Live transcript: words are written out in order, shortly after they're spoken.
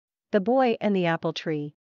The Boy and the Apple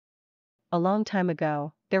Tree. A long time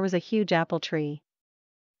ago, there was a huge apple tree.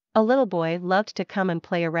 A little boy loved to come and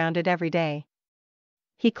play around it every day.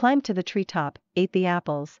 He climbed to the treetop, ate the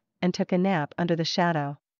apples, and took a nap under the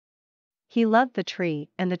shadow. He loved the tree,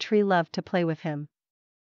 and the tree loved to play with him.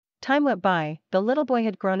 Time went by, the little boy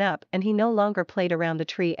had grown up and he no longer played around the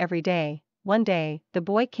tree every day. One day, the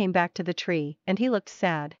boy came back to the tree, and he looked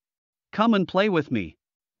sad. Come and play with me.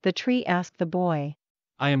 The tree asked the boy.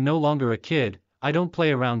 I am no longer a kid, I don't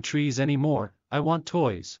play around trees anymore, I want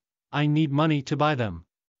toys. I need money to buy them.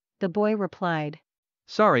 The boy replied.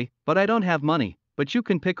 Sorry, but I don't have money, but you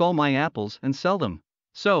can pick all my apples and sell them.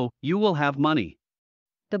 So, you will have money.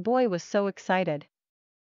 The boy was so excited.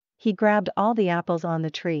 He grabbed all the apples on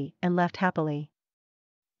the tree and left happily.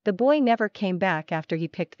 The boy never came back after he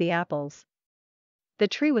picked the apples. The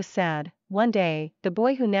tree was sad. One day, the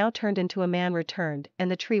boy who now turned into a man returned,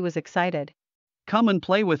 and the tree was excited. Come and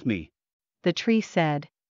play with me. The tree said.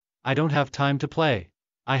 I don't have time to play.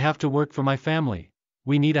 I have to work for my family.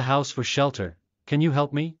 We need a house for shelter. Can you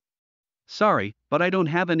help me? Sorry, but I don't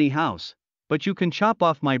have any house. But you can chop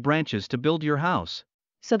off my branches to build your house.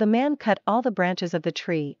 So the man cut all the branches of the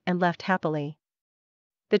tree and left happily.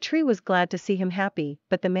 The tree was glad to see him happy,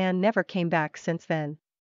 but the man never came back since then.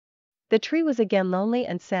 The tree was again lonely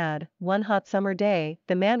and sad. One hot summer day,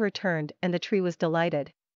 the man returned and the tree was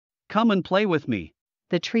delighted. Come and play with me.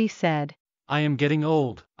 The tree said. I am getting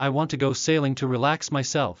old, I want to go sailing to relax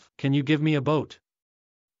myself. Can you give me a boat?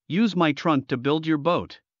 Use my trunk to build your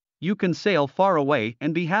boat. You can sail far away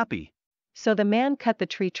and be happy. So the man cut the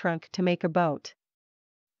tree trunk to make a boat.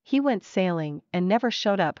 He went sailing and never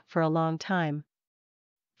showed up for a long time.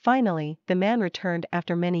 Finally, the man returned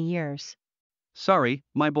after many years. Sorry,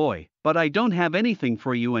 my boy, but I don't have anything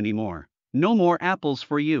for you anymore. No more apples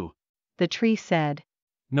for you. The tree said.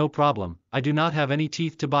 No problem, I do not have any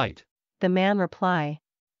teeth to bite. The man replied.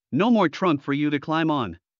 No more trunk for you to climb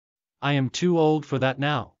on. I am too old for that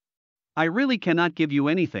now. I really cannot give you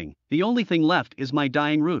anything, the only thing left is my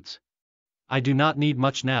dying roots. I do not need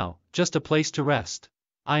much now, just a place to rest.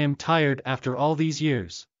 I am tired after all these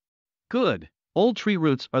years. Good. Old tree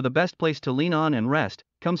roots are the best place to lean on and rest.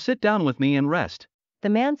 Come sit down with me and rest. The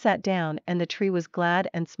man sat down and the tree was glad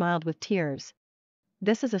and smiled with tears.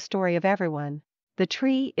 This is a story of everyone. The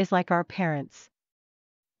tree is like our parents.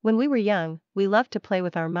 When we were young, we loved to play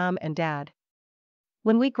with our mom and dad.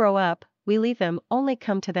 When we grow up, we leave them, only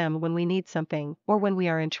come to them when we need something or when we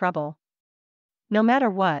are in trouble. No matter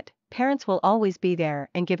what, parents will always be there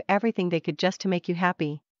and give everything they could just to make you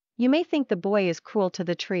happy. You may think the boy is cruel to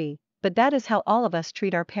the tree, but that is how all of us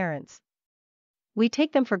treat our parents. We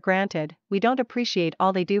take them for granted, we don't appreciate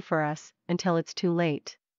all they do for us, until it's too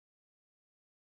late.